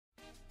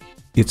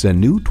It's a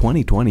new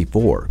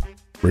 2024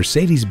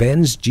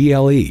 Mercedes-Benz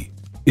GLE.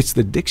 It's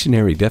the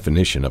dictionary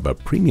definition of a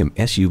premium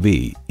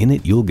SUV. In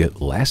it, you'll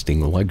get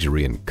lasting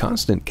luxury and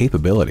constant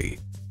capability.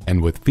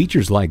 And with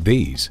features like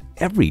these,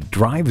 every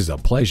drive is a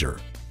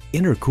pleasure.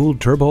 Intercooled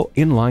turbo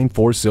inline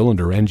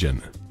 4-cylinder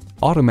engine,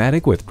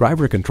 automatic with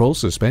driver control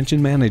suspension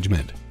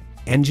management,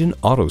 engine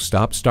auto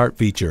stop start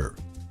feature,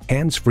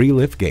 hands-free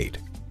liftgate,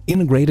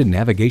 integrated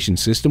navigation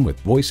system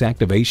with voice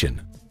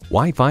activation,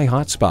 Wi-Fi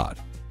hotspot,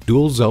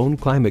 dual zone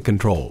climate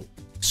control,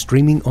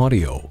 streaming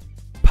audio,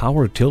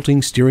 power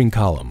tilting steering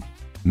column,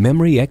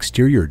 memory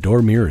exterior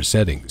door mirror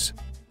settings,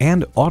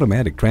 and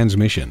automatic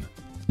transmission.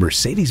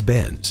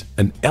 Mercedes-Benz,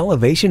 an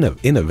elevation of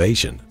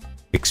innovation.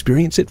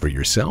 Experience it for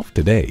yourself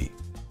today.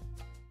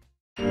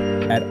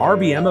 At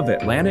RBM of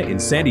Atlanta in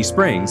Sandy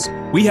Springs,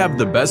 we have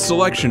the best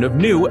selection of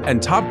new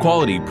and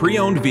top-quality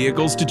pre-owned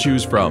vehicles to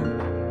choose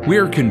from. We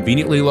are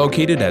conveniently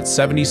located at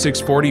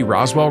 7640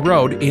 Roswell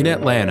Road in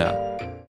Atlanta.